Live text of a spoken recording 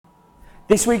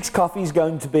This week's coffee is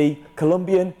going to be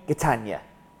Colombian Gitana.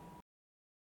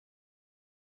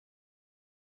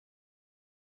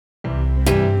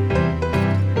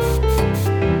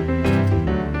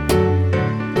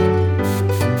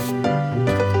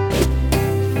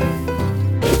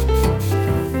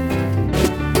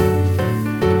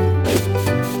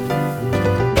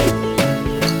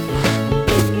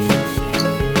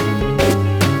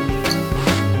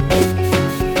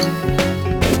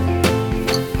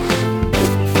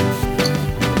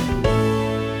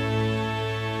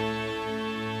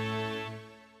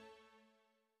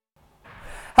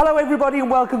 Hello everybody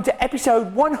and welcome to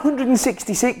episode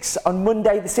 166 on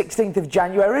Monday the 16th of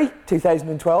January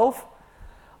 2012.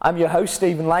 I'm your host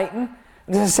Stephen Layton,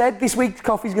 and as I said, this week's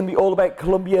coffee is going to be all about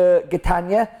Colombia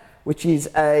Gitana, which is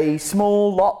a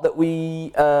small lot that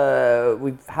we've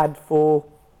had for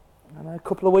a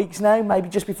couple of weeks now, maybe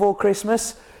just before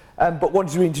Christmas, but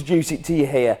wanted to introduce it to you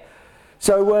here.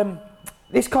 So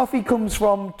this coffee comes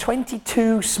from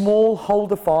 22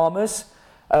 smallholder farmers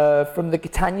from the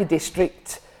Gitana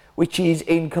district, which is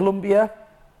in Colombia,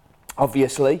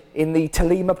 obviously, in the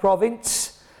Tolima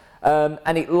province,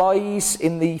 and it lies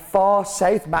in the far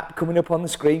south, map coming up on the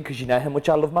screen because you know how much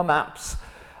I love my maps,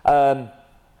 and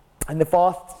the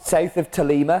far south of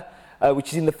Tolima,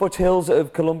 which is in the foothills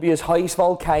of Colombia's highest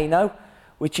volcano,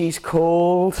 which is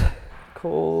called,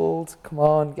 come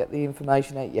on, get the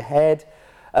information out your head,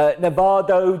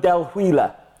 Nevado del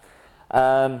Huila.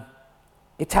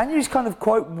 Gitana is kind of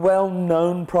quite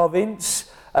well-known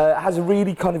province. It has a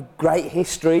really kind of great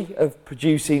history of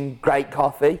producing great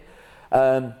coffee.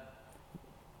 A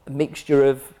mixture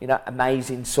of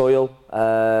amazing soil,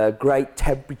 great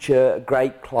temperature,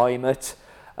 great climate,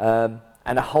 and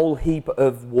a whole heap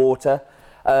of water.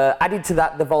 Added to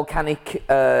that, the volcanic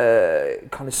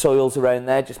kind of soils around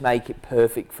there just make it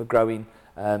perfect for growing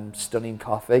stunning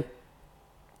coffee.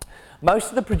 Most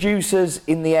of the producers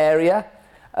in the area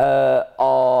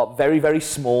are very, very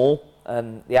small.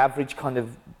 The average kind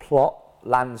of plot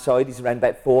land size is around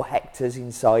about 4 hectares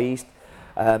in size,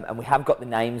 and we have got the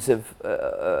names of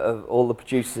all the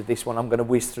producers of this one. I'm going to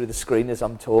whiz through the screen as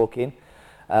I'm talking.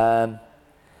 They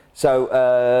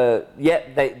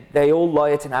all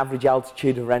lie at an average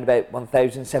altitude of around about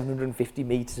 1,750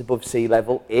 metres above sea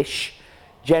level-ish.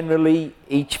 Generally,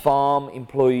 each farm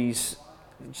employs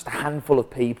just a handful of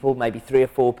people, maybe 3 or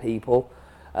 4 people.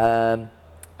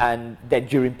 And then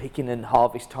during picking and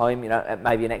harvest time,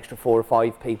 maybe an extra 4 or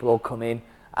 5 people will come in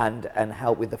and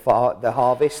help with the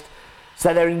harvest.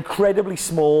 So they're incredibly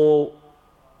small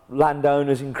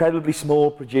landowners, incredibly small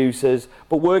producers,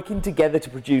 but working together to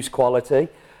produce quality.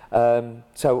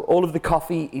 So all of the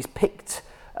coffee is picked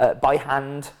by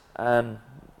hand,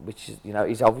 which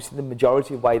is obviously the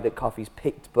majority of the way that coffee is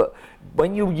picked. But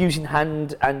when you're using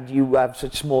hand and you have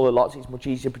such smaller lots, it's much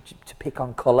easier to pick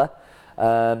on colour.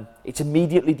 It's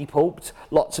immediately depulped.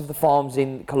 Lots of the farms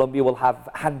in Colombia will have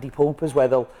hand depulpers where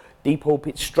they'll depulp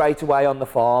it straight away on the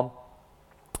farm.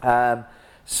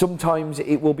 Sometimes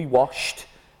it will be washed.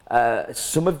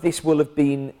 Some of this will have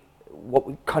been what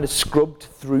we kind of scrubbed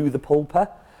through the pulper.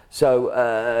 So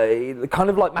kind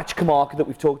of like Machacamarca that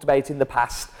we've talked about in the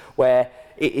past, where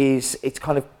it's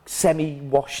kind of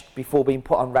semi-washed before being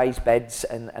put on raised beds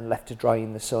and left to dry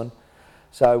in the sun.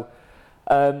 So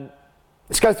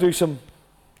let's go through some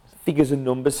figures and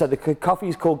numbers. So the coffee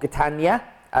is called Gitana.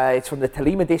 It's from the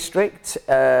Tolima district.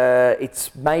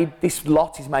 This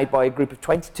lot is made by a group of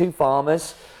 22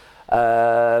 farmers.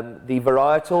 The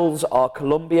varietals are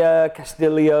Colombia,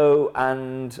 Castillo,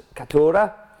 and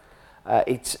Caturra.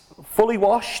 It's fully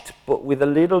washed, but with a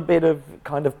little bit of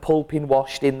kind of pulping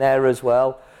washed in there as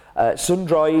well.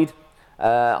 Sun-dried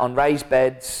on raised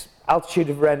beds, altitude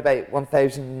of around about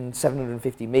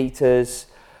 1,750 metres.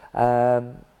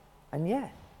 And yeah,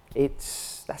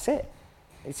 that's it.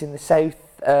 It's in the south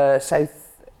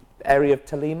area of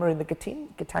Tolima in the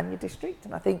Gitana district,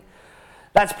 and I think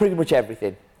that's pretty much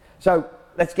everything. So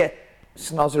let's get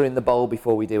snozzer in the bowl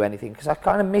before we do anything, because I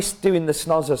kind of miss doing the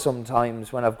snozzer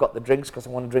sometimes when I've got the drinks, because I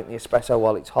want to drink the espresso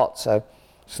while it's hot. So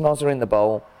snozzer in the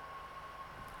bowl.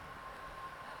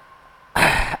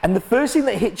 And the first thing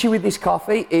that hits you with this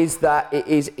coffee is that it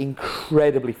is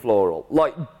incredibly floral,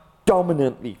 like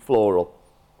dominantly floral.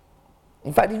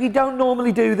 In fact, if you don't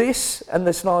normally do this and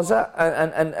the snozzer,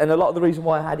 and a lot of the reason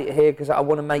why I had it here, because I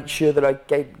want to make sure that I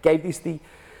gave this the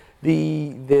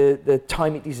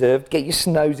time it deserved. Get your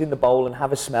nose in the bowl and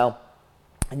have a smell,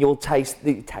 and you'll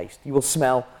you will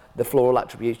smell the floral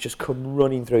attributes just come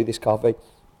running through this coffee.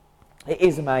 It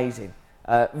is amazing.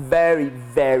 Very,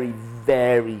 very,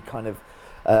 very kind of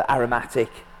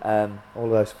aromatic. All of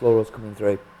those florals coming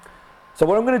through. So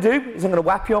what I'm going to do is I'm going to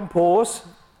whap you on pause.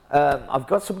 I've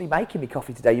got somebody making me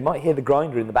coffee today. You might hear the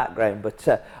grinder in the background, but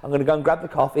I'm going to go and grab the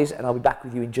coffees and I'll be back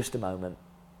with you in just a moment.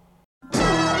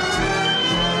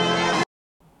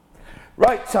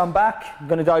 Right, so I'm back. I'm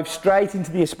going to dive straight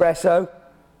into the espresso.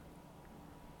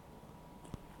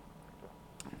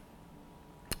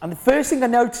 And the first thing I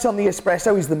notice on the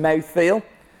espresso is the mouthfeel.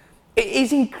 It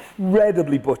is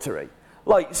incredibly buttery,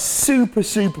 like super,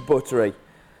 super buttery.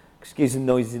 Excuse the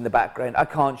noises in the background. I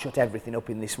can't shut everything up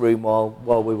in this room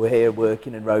while we were here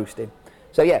working and roasting.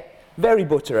 So yeah, very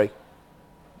buttery.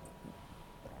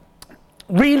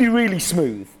 Really, really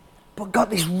smooth. But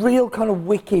got this real kind of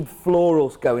wicked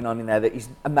florals going on in there that is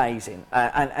amazing.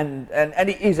 And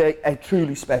it is a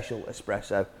truly special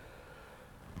espresso.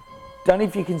 Don't know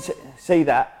if you can see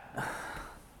that.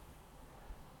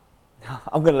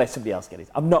 I'm going to let somebody else get it.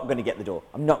 I'm not going to get the door.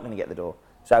 I'm not going to get the door.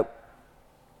 So,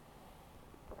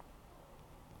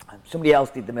 somebody else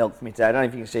did the milk for me today. I don't know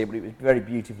if you can see it, but it was very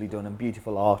beautifully done and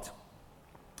beautiful art.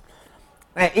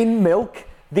 In milk,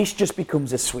 this just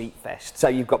becomes a sweet fest. So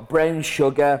you've got brown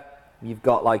sugar, you've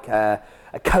got like a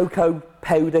cocoa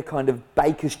powder, kind of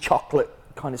baker's chocolate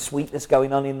kind of sweetness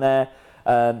going on in there.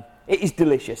 It is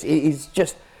delicious. It is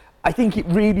just, I think it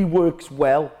really works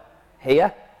well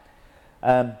here.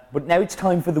 But now it's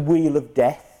time for the Wheel of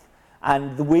Death.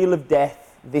 And the Wheel of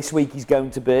Death this week is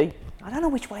going to be, I don't know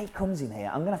which way it comes in here,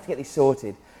 I'm going to have to get this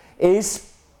sorted,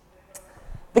 is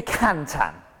the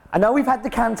Kantan. I know we've had the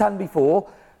Kantan before.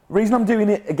 The reason I'm doing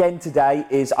it again today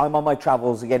is I'm on my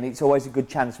travels again. It's always a good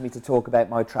chance for me to talk about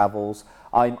my travels.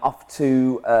 I'm off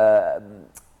to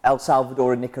El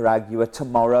Salvador and Nicaragua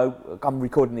tomorrow. I'm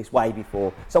recording this way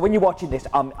before. So when you're watching this,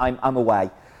 I'm away.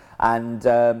 And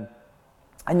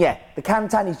yeah, the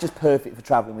Kantan is just perfect for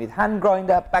travelling with. Hand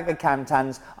grinder, bag of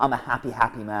Kantans, I'm a happy,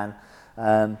 happy man.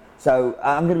 So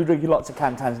I'm going to be drinking lots of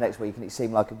Kantans next week, and it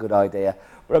seemed like a good idea.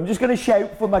 But I'm just going to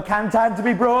shout for my Kantan to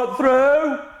be brought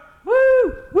through.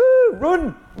 Woo! Woo!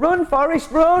 Run! Run, Forrest,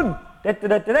 run! Da, da,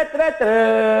 da, da, da, da,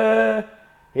 da.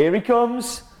 Here he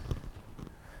comes.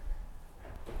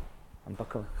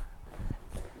 Unbuckle.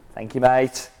 Thank you,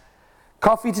 mate.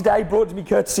 Coffee today brought to me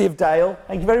courtesy of Dale.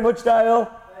 Thank you very much, Dale.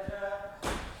 Pleasure.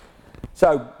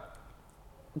 So,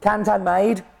 Kantan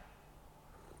made.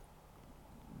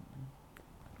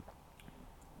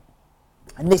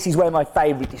 And this is where my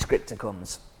favourite descriptor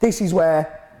comes. This is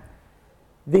where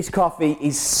this coffee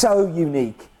is so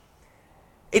unique.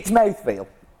 It's mouthfeel.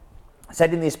 I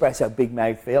said in the espresso, big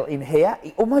mouthfeel. In here,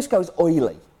 it almost goes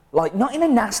oily. Like, not in a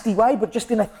nasty way, but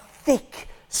just in a thick,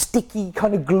 sticky,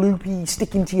 kind of gloopy,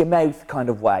 sticking to your mouth kind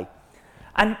of way.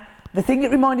 And the thing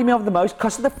it reminded me of the most,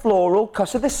 because of the floral,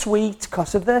 because of the sweet,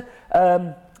 because of the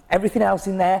everything else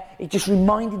in there, it just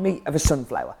reminded me of a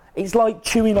sunflower. It's like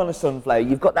chewing on a sunflower.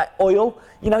 You've got that oil.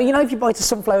 You know if you bite a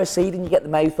sunflower seed and you get the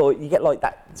mouth oil, you get like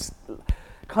that,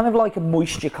 kind of like a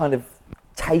moisture kind of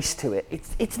taste to it.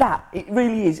 It's that. It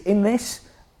really is. In this,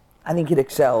 I think it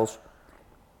excels.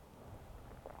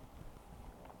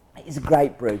 It's a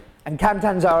great brew. And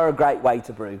Kantans are a great way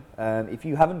to brew. If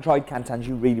you haven't tried Kantans,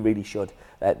 you really, really should.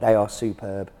 They are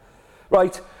superb.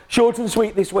 Right, short and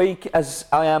sweet this week, as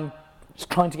I am just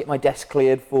trying to get my desk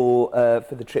cleared for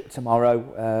the trip tomorrow.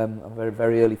 A very,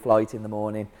 very early flight in the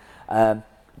morning.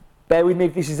 Bear with me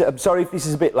if this is. I'm sorry if this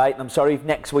is a bit late, and I'm sorry if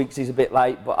next week's is a bit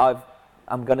late. But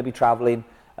I'm going to be travelling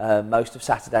most of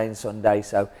Saturday and Sunday,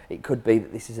 so it could be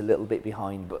that this is a little bit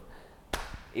behind, but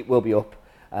it will be up.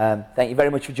 Thank you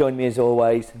very much for joining me as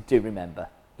always. Do remember,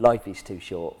 life is too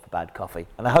short for bad coffee.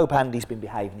 And I hope Andy's been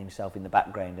behaving himself in the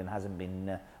background and hasn't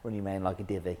been running around like a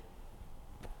divvy.